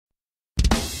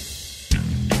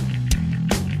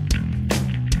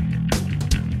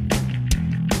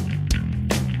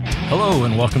Hello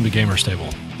and welcome to Gamer's Table,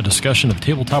 a discussion of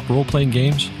tabletop role-playing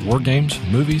games, war games,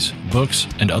 movies, books,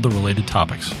 and other related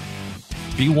topics.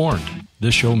 Be warned,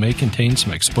 this show may contain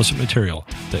some explicit material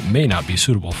that may not be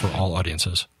suitable for all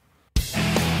audiences.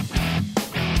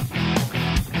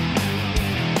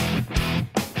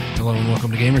 Hello and welcome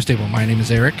to Gamer's Table. My name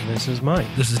is Eric. This is Mike.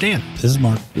 This is Dan. This is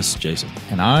Mark. This is Jason.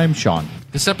 And I'm Sean.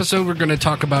 This episode we're going to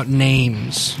talk about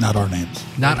names. Not our names.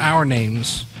 Not our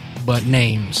names, but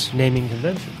names. Naming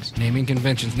conventions. Naming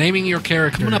conventions. Naming your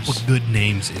characters. Coming up with good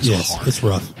names is hard. It's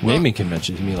rough. Naming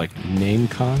conventions, you mean like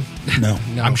NameCon? No.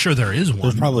 I'm sure there is one.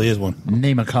 There probably is one.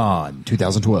 NameCon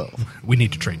 2012. We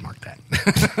need to trademark that.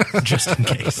 Just in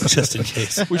case. Just in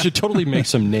case. We should totally make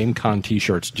some NameCon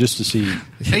t-shirts just to see.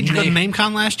 Hey, did you go to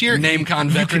NameCon last year? NameCon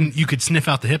veteran. You could sniff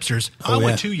out the hipsters. I yeah.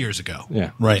 went 2 years ago.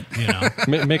 Yeah. Right. You know.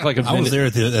 Make like a I was there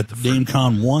at the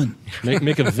NameCon 1.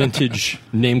 make a vintage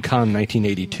NameCon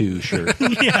 1982 shirt.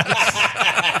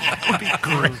 That would be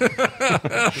great.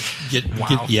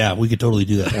 Yeah, we could totally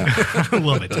do that. I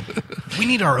love it. We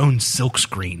need our own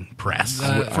silkscreen press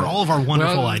for all of our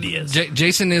wonderful ideas.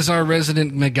 Jason is our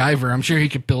resident MacGyver. I'm sure he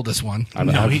could build us one.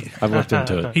 I've looked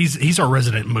into it. He's our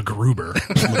resident MacGruber.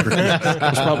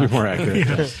 It's probably more accurate.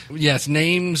 Yeah. Yes,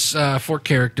 names for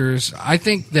characters. I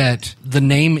think that the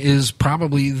name is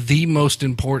probably the most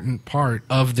important part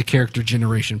of the character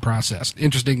generation process.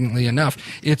 Interestingly enough,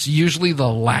 it's usually the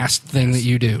last thing that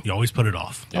you do. You always put it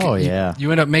off. Oh, yeah.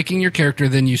 You end up making your character,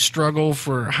 then you struggle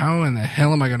for how in the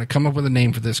hell am I going to come up with a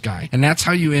name for this guy? And that's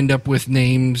how you end up with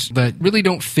names that really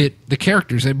don't fit the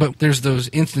characters. But there's those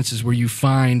instances where you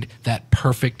find that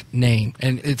perfect name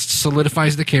and it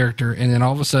solidifies the character. And then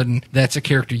all of a sudden, that's a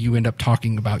character you end up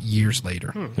talking about years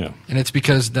later. Yeah. And it's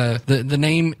because the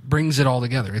name brings it all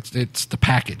together. It's the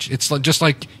package. It's just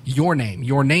like your name.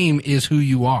 Your name is who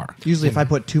you are. Usually, if I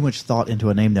put too much thought into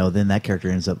a name, though, then that character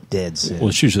ends up dead soon. Well,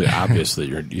 it's usually obvious that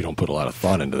you don't put a lot of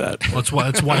thought into that. Well,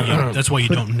 that's why you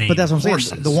don't name. But that's what I'm horses.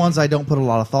 saying. The ones I don't put a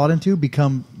lot of thought into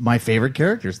become my favorite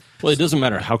characters. Well, it doesn't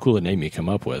matter how cool a name you come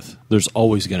up with. There's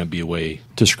always going to be a way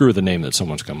to screw with the name that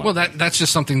someone's come up with. Well, that's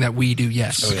just something that we do,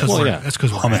 yes. That's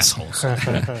because we're Hummus. assholes.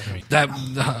 The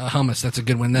hummus, that's a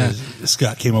good one.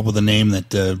 Scott came up with a name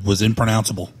that was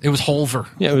impronounceable. It was Holver.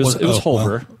 Yeah, it was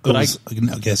Holver. But I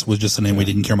guess it was just a name we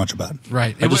didn't care much about.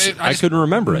 Right. I couldn't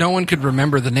remember it. No one could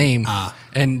remember the name.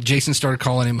 And Jason started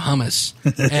calling him Hummus.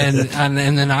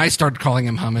 and then I started calling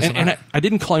him Hummus. And I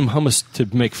didn't call him Hummus to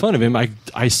make fun of him.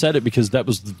 I said it because that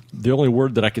was the only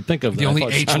word that I could think of. The only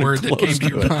H word that came to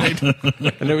your mind.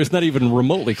 And it was not even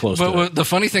remotely close to it. But the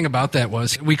funny thing about that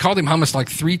was we called him Hummus like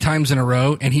 3 times in a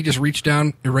row, and he just reached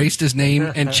down, erased his name,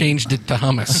 and changed it to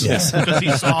Hummus. Yes. Because he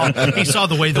saw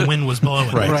the way the wind was blowing.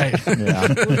 Right.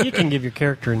 Yeah. Well, you can give your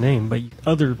character a name, but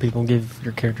other people give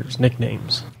your characters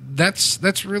nicknames.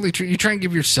 That's really true. You try and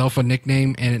give yourself a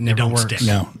nickname, and it never don't works. stick.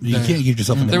 No, you can't give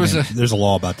yourself a nickname. There's a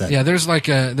law about that. Yeah, there's like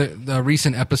the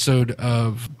recent episode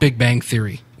of Big Bang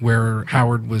Theory where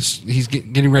Howard he's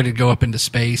getting ready to go up into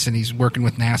space, and he's working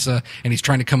with NASA, and he's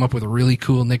trying to come up with a really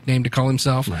cool nickname to call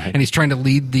himself, and he's trying to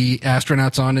lead the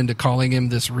astronauts on into calling him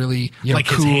this really Like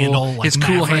cool, his handle, like his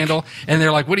cool Maverick. handle, and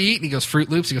they're like, "What do you eat?" And he goes, "Fruit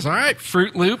Loops." He goes, "All right,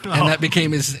 Fruit Loop," and that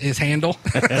became his handle.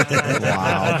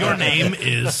 Wow. Your name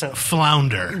is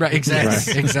Flounder. Right?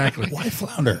 Exactly. Why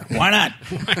flounder? Why not?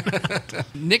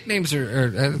 Nicknames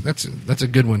are that's a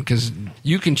good one because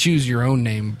you can choose your own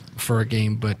name for a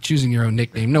game, but choosing your own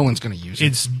nickname, no one's going to use it.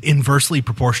 It's inversely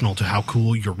proportional to how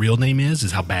cool your real name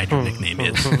is how bad your nickname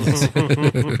is.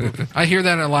 I hear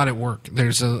that a lot at work.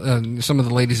 There's some of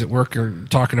the ladies at work are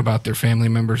talking about their family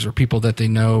members or people that they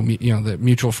know, the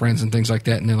mutual friends and things like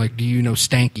that, and they're like, "Do you know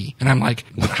Stanky?" And I'm like,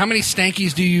 "How many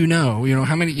Stankies do you know?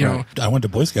 How many? I went to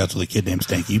Boy Scouts with a kid named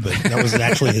Stanky, but that was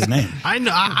actually his name. I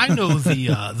know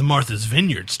the Martha's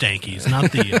Vineyard Stankies,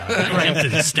 not the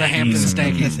Hampton Stankies. The Hampton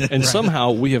Stankies." And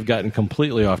somehow we have gotten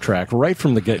completely off track right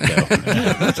from the get-go.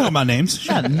 We're talking about names.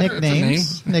 Yeah,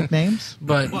 nicknames.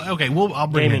 But Well, okay, I'll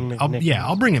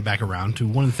bring it back around to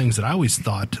one of the things that I always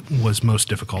thought was most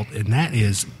difficult, and that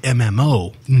is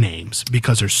MMO names,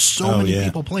 because there's so many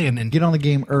people playing. And Get on the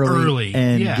game early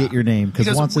and get your name,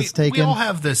 because once it's taken... we all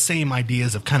have the same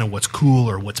ideas of kind of what's cool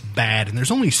or what's bad, and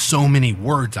there's only so many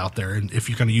words out there, and if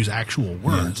you're going to use actual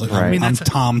words. Like, I'm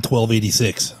Tom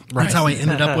 1286. That's how I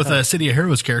ended up with a City of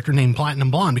Heroes character named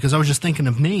Platinum Blonde, because I was just thinking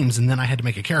of names, and then I had to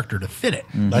make a character to fit it.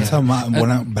 That's how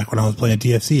back when I was playing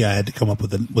TFC, I had to come up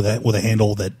with a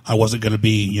handle that I wasn't going to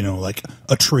be, like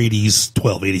Atreides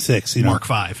 1286. Mark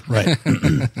 5. Right.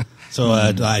 So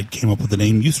I came up with the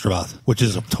name Ustroboth, which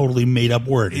is a totally made-up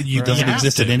word. It doesn't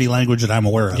exist in any language that I'm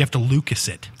aware of. You have to Lucas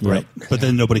it. Right. But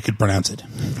then nobody could pronounce it.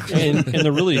 And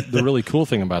the really cool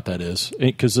thing about that is,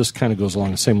 because this kind of goes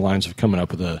along the same lines of coming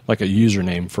up with a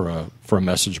username for a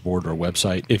message board or a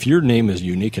website. If your name is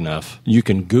unique enough, you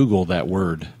can Google that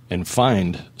word and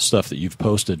find stuff that you've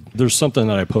posted. There's something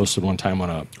that I posted one time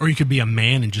Or you could be a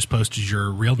man and just post as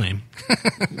your real name.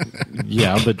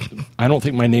 Yeah, but I don't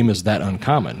think my name is that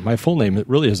uncommon. My full name, it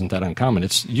really isn't that uncommon.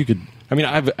 I've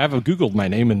Googled my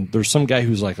name, and there's some guy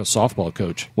who's like a softball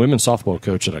coach, women's softball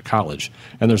coach at a college,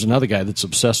 and there's another guy that's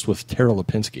obsessed with Tara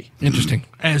Lipinski. Interesting.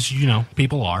 As you know,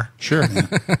 people are. Sure. Who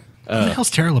the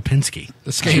hell's Tara Lipinski?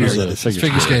 The skater. Figure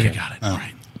skater. Okay, got it. All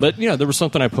right. But, there was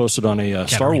something I posted on a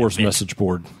Star Wars message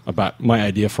board about my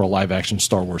idea for a live-action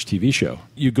Star Wars TV show.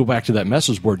 You go back to that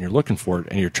message board and you're looking for it,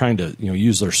 and you're trying to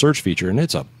use their search feature, and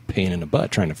it's a pain in the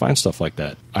butt trying to find stuff like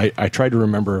that. I tried to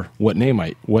remember what name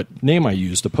I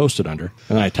used to post it under,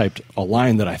 and then I typed a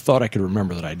line that I thought I could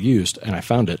remember that I'd used, and I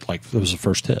found it like it was the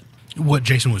first hit. What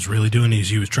Jason was really doing is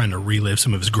he was trying to relive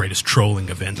some of his greatest trolling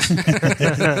events. No,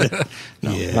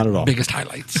 not at all. Biggest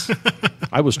highlights.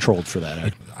 I was trolled for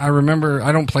that. I remember,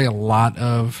 I don't play a lot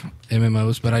of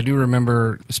MMOs, but I do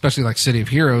remember, especially like City of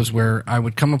Heroes, where I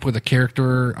would come up with a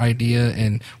character idea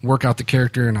and work out the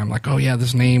character, and I'm like, oh yeah,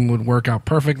 this name would work out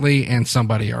perfectly, and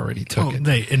somebody already took it.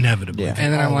 They inevitably. Yeah.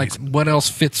 And then I'm like, what else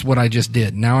fits what I just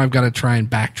did? Now I've got to try and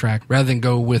backtrack rather than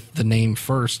go with the name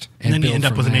first. And then you end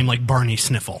up with that. a name like Barney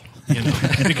Sniffle.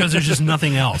 Because there's just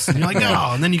nothing else. And you're like,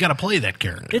 oh, and then you got to play that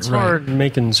character. It's hard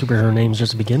making superhero names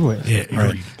just to begin with. Yeah,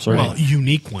 right. Well,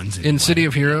 unique ones. In City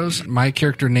of Heroes, my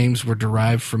character names were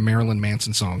derived from Marilyn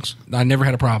Manson songs. I never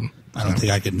had a problem. I don't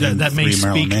think I could name that may three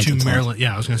Marilyn speak Manson to songs. Marilyn.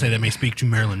 Yeah, I was going to say that may speak to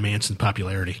Marilyn Manson's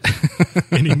popularity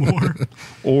anymore.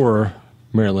 Or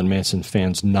Marilyn Manson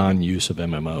fans' non-use of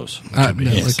MMOs.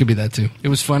 It could be that too. It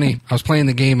was funny. I was playing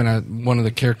the game, and one of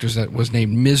the characters that was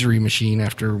named Misery Machine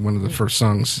after one of the first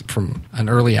songs from an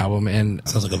early album. And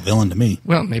Sounds like a villain to me.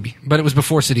 well, maybe, but it was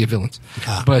before City of Villains.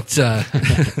 But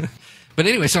but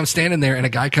anyway, so I'm standing there, and a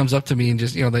guy comes up to me and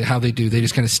just how they do. They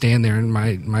just kind of stand there, and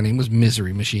my name was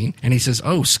Misery Machine, and he says,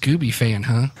 "Oh, Scooby fan,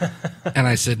 huh?" And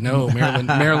I said, "No,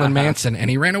 Marilyn Manson," and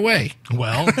he ran away.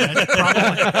 Well,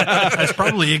 that's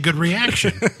probably a good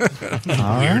reaction.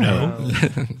 Weirdo.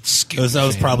 That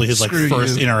was probably his Screw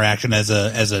first you. interaction as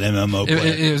an MMO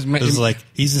player. It was like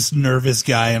he's this nervous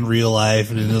guy in real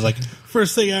life, and it was like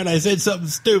first thing out I said something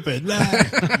stupid. He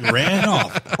ran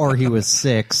off, Or he was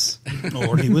 6.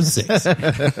 or he was 6.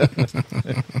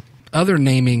 Other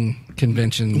naming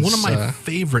conventions. One of my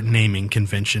favorite naming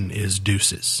convention is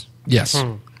Deuces. yes.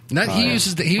 He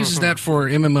uses that for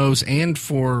MMOs and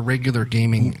for regular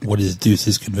gaming. What is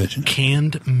Deuce's convention?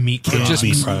 Canned meat products. Just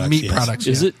meat products.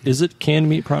 Is it canned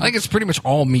meat I products? think it's pretty much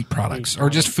all meat products or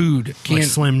just food. Like Canned.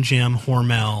 Slim Jim,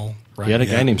 Hormel. You had a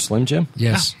guy named Slim Jim?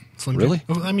 Yes. Slim Really? Jim.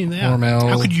 Well, I mean, Hormel.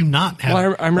 how could you not have?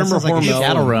 Well, I remember That sounds like a Hormel.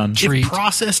 Shadowrun. Treat. If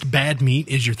processed bad meat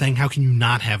is your thing, how can you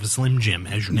not have a Slim Jim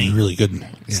as your He's name? really good.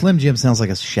 Slim Jim sounds like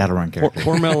a Shadowrun character.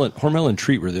 Hormel and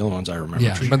Treat were the only ones I remember.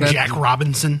 Yeah, but that, Jack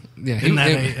Robinson. Yeah,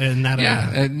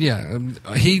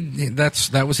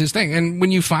 that was his thing. And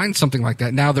when you find something like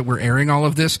that, now that we're airing all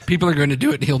of this, people are going to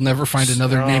do it. He'll never find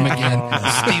another name again.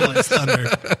 Steal its thunder.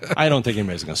 I don't think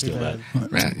anybody's going to steal that.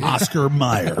 Oscar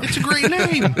Mayer. It's a great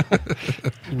name.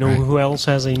 You know who else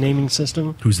has a naming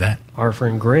system? Who's that? Our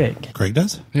friend Greg. Greg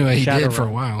does? Anyway, he did Shadowrun. for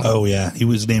a while. Oh, yeah. He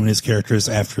was naming his characters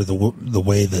after the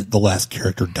way that the last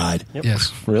character died.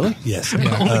 Yes. Really? Yes.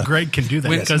 Only Greg can do that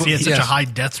when- because he had such a yes. high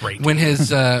death rate. When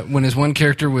his one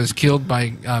character was killed by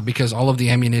because all of the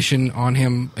ammunition on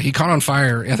him, he caught on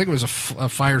fire. I think it was a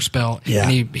fire spell. Yeah.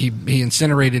 And he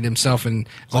incinerated himself, and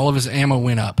all of his ammo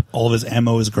went up. All of his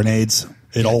ammo, his grenades,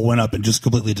 it all went up and just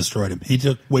completely destroyed him. He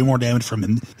took way more damage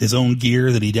from his own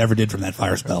gear than he ever did from that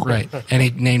fire spell. Right. And he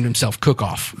named himself Cook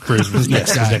Off. For his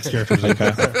next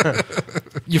character.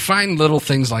 You find little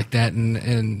things like that,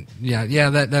 and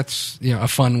that's a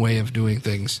fun way of doing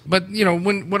things. But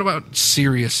what about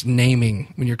serious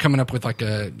naming? When you're coming up with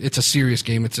it's a serious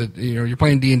game. It's you're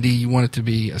playing D&D. You want it to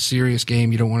be a serious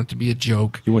game. You don't want it to be a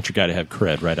joke. You want your guy to have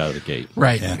cred right out of the gate.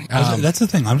 Right. Yeah. That's the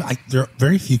thing. There are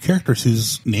very few characters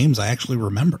whose names I actually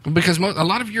remember. Because a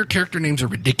lot of your character names are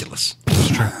ridiculous.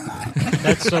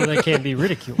 That's so they can't be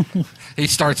ridiculed. He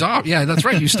starts off, yeah, that's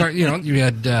right. You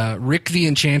had Rick the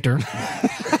Enchanter.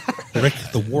 Rick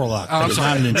the Warlock. Oh, I'm He's sorry.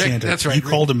 not an enchanter. Rick, that's right. You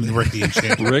called him Rick the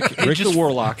Enchanter. Rick the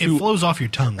Warlock. It flows off your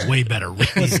tongue way better.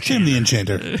 It's Jim the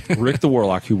Enchanter. Rick the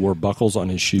Warlock, who wore buckles on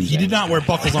his shoes. He did not wear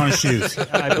buckles on his shoes.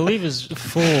 I believe his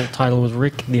full title was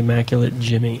Rick the Immaculate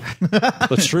Jimmy.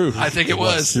 That's true. I think it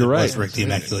was. You're right. It was Rick the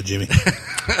Immaculate Jimmy.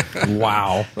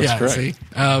 Wow. That's correct. See?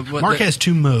 Mark has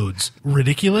two modes: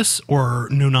 ridiculous or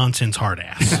no nonsense hard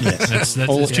ass. Yes.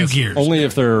 That's his two gears. Only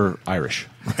if they're Irish.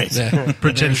 Right.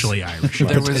 Potentially Irish.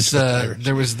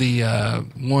 There was the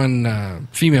one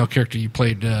female character you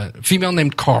played, female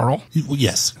named Carl.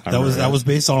 Yes. That was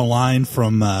based on a line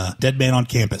from Dead Man on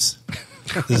Campus.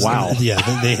 Wow. Yeah,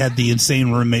 they had the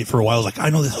insane roommate for a while. I was like,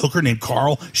 I know this hooker named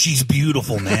Carl. She's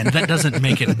beautiful, man. That doesn't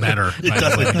make it better. It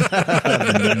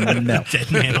doesn't. No. Dead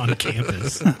Man on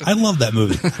Campus. I love that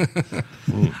movie.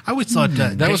 I always thought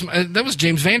That was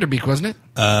James Vanderbeek, wasn't it?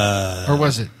 Or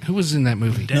was it? Who was in that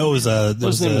movie? No, it was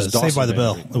His name was Saved by the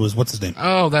Dawson Bell. It was, what's his name?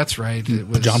 Oh, that's right. It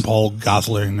was John Paul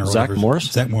Gosling or Zach whatever. Morris?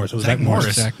 Zach Morris. It was Zach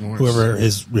Morris. Zach Morris. Whoever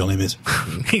his real name is.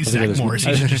 He's Zach Morris.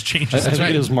 He just changed his I think name.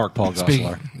 it is Mark Paul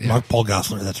Gosselaar. Yeah. Mark Paul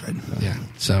Gosler, that's right. Yeah.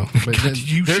 So but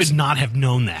You should not have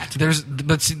known that. There's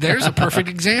a perfect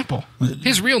example.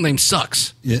 His real name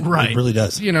sucks. It Right. really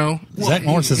does. You know, Zach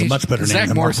Morris is a much better name Zach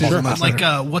than Morris Mark is Paul. a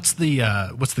much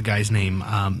better. What's the guy's name?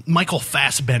 Michael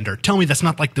Fassbender. Tell me that's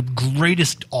not like the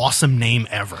greatest awesome name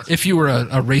ever. If you were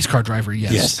a race car driver,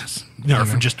 yes. Yes. No,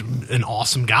 for just an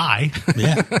awesome guy.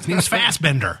 Yeah. His name's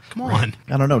Fassbender. Come on.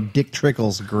 I don't know. Dick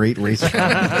Trickle's a great racer.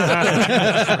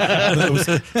 It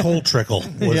was Cole Trickle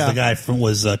was Yeah. the guy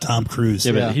was Tom Cruise.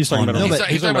 Yeah, but he's talking about, No, but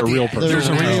he's talking about a real person. There's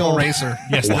a real Real- racer.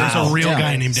 Yes, there's a real Yeah.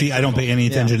 guy named See, Dick I don't pay any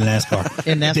attention to NASCAR.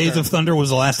 In NASCAR. Days of Thunder was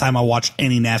the last time I watched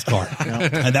any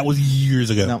NASCAR. And that was years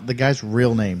ago. No, the guy's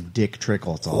real name, Dick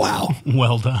Trickle. It's awesome. Wow.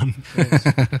 Well done.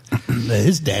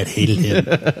 His dad hated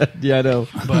him. Yeah, I know.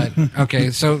 But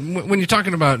okay, so when you're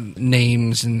talking about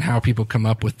names and how people come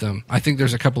up with them, I think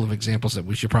there's a couple of examples that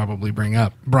we should probably bring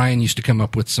up. Brian used to come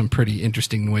up with some pretty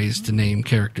interesting ways to name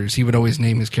characters. He would always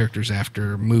name his characters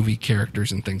after movie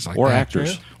characters and things like Or that.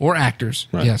 actors. Or actors.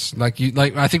 Right. Yes, like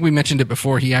I think we mentioned it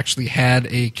before. He actually had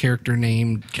a character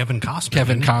named Kevin Costner.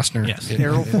 Kevin didn't he? Costner. Yes.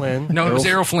 Errol Flynn. No, it was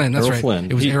Errol Flynn. That's Errol right.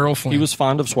 Flynn. It was Errol Flynn. He was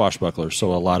fond of swashbucklers,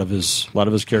 so a lot of his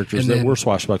characters And that then- were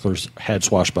swashbucklers had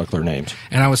swashbuckler names.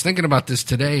 And I was thinking about this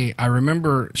today. I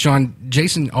remember, Sean,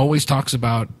 Jason always talks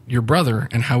about your brother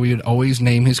and how he would always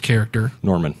name his character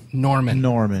Norman. Norman.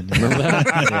 Norman. The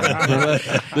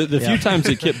few times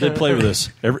that Kip did play with us,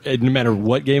 no matter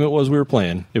what game it was we were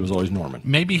playing, it was always Norman.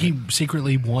 Maybe he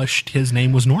secretly wished his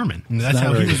name was Norman. That's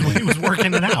how he was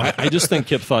working it out. I just think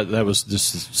Kip thought that was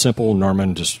just simple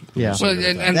Norman. Just Yeah. Well,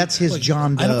 and That's his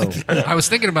John Doe. I was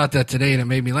thinking about that today, and it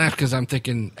made me laugh because I'm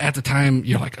thinking at the time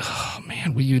you're like, oh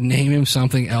man, will you name him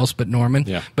something else but Norman?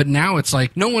 Yeah. But now it's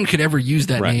like no one could ever use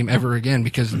that Right. name ever again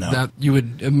because that you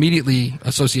would immediately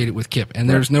associate it with Kip, and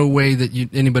there's no way that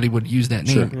anybody would use that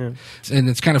name. Sure. And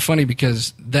it's kind of funny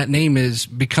because that name has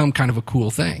become kind of a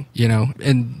cool thing, you know,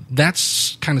 and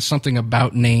that's kind of something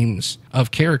about names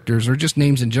of characters or just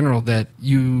names in general that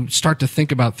you start to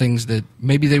think about things that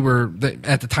maybe that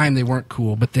at the time they weren't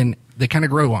cool, but then they kind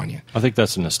of grow on you. I think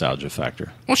that's a nostalgia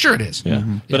factor. Well, sure it is. Yeah,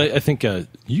 but I think you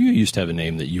used to have a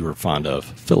name that you were fond of,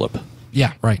 Philip.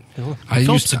 Yeah, right.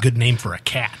 Philip's a good name for a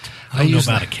cat. I don't know used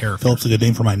about to- a character. Philip's a good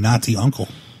name for my Nazi uncle.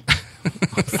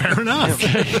 Fair enough.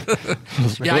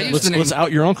 Yeah, I used the name. Let's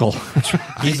out your uncle.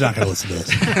 He's not going to listen to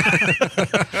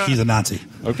this. He's a Nazi.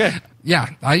 Okay. Yeah,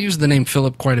 I use the name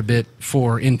Philip quite a bit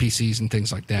for NPCs and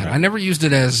things like that. I never used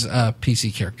it as a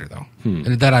PC character though,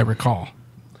 that I recall.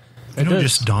 You know, it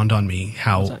just dawned on me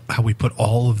how we put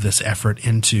all of this effort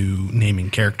into naming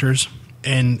characters.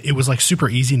 And it was like super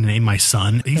easy to name my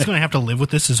son. He's going to have to live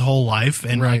with this his whole life.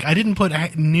 And Right. like I didn't put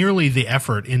nearly the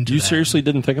effort into You that. seriously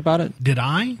didn't think about it? Did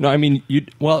I? No, I mean, you.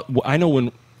 Well, I know when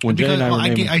Jay Because and I were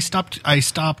naming. I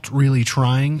stopped really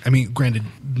trying. I mean, granted,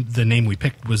 the name we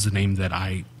picked was the name that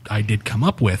I did come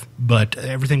up with, but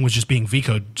everything was just being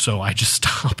vetoed, so I just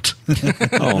stopped.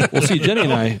 Oh, well, see, Jenny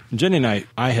and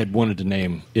I had wanted to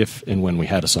name, if and when we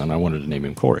had a son, I wanted to name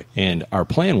him Corey. And our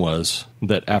plan was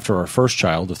that after our first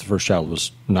child, if the first child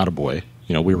was not a boy,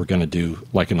 you know, we were going to do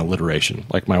like an alliteration.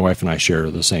 Like my wife and I share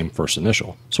the same first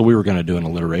initial. So we were going to do an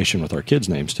alliteration with our kids'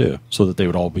 names too, so that they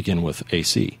would all begin with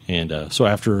AC. And so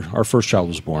after our first child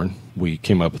was born, we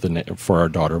came up with for our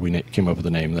daughter, we came up with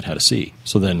a name that had a C.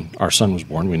 So then our son was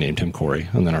born, we named him Corey.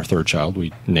 And then our third child,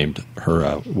 we named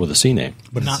her with a C name.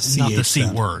 But not it's the C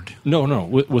sound. word. No,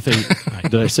 with a,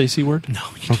 did I say C word? No.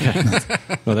 Okay.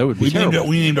 No, that would be terrible.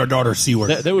 We named our daughter C word.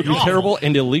 That would be terrible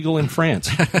and illegal in France.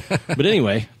 But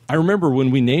anyway, I remember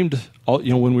when we named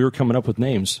when we were coming up with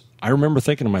names, I remember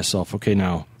thinking to myself, okay,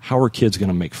 now how are kids going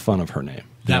to make fun of her name?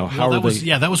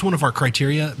 That was one of our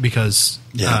criteria because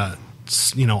I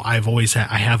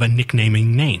have a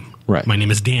nicknaming name. Right. My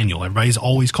name is Daniel. Everybody's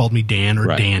always called me Dan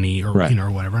or Danny or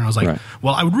or whatever. And I was like,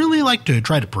 well, I would really like to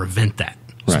try to prevent that.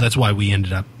 So that's why we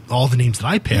ended up all the names that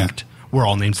I picked were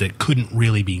all names that couldn't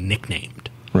really be nicknamed.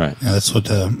 Right. Yeah, that's what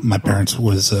my parents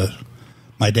was.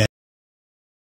 My dad